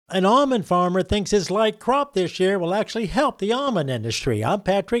An almond farmer thinks his light crop this year will actually help the almond industry. I'm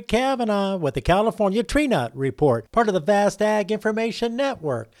Patrick Cavanaugh with the California Tree Nut Report, part of the Vast Ag Information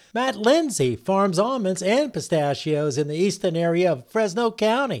Network. Matt Lindsay farms almonds and pistachios in the eastern area of Fresno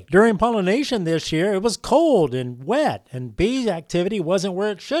County. During pollination this year, it was cold and wet, and bee activity wasn't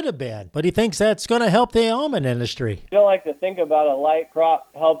where it should have been. But he thinks that's going to help the almond industry. I don't like to think about a light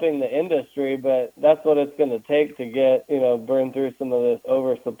crop helping the industry, but that's what it's going to take to get, burn through some of this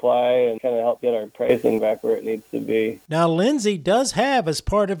oversupply and kind of help get our pricing back where it needs to be. Now, Lindsay does have, as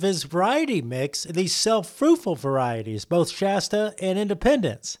part of his variety mix, these self-fruitful varieties, both Shasta and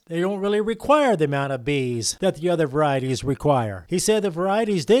Independence. They don't really require the amount of bees that the other varieties require. He said the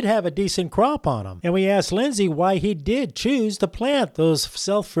varieties did have a decent crop on them, and we asked Lindsay why he did choose to plant those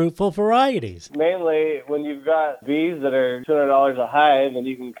self-fruitful varieties. Mainly, when you've got bees that are $200 a hive and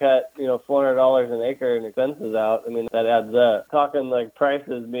you can cut, $400 an acre in expenses out, that adds up. Talking like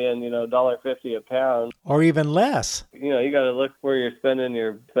prices being, $1.50 a pound. Or even less. You got to look where you're spending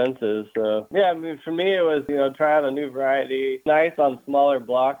your expenses. So, for me, it was, try out a new variety. Nice on smaller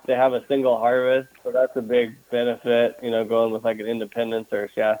blocks to have a single harvest. So that's a big benefit, going with like an Independence or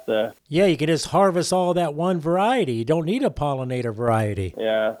a Shasta. Yeah, you can just harvest all that one variety. You don't need a pollinator variety.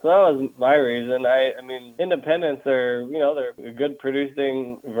 Yeah, so that was my reason. Independence are, they're a good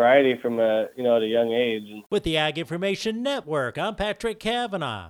producing variety from at a young age. With the Ag Information Network, I'm Patrick Cavanaugh.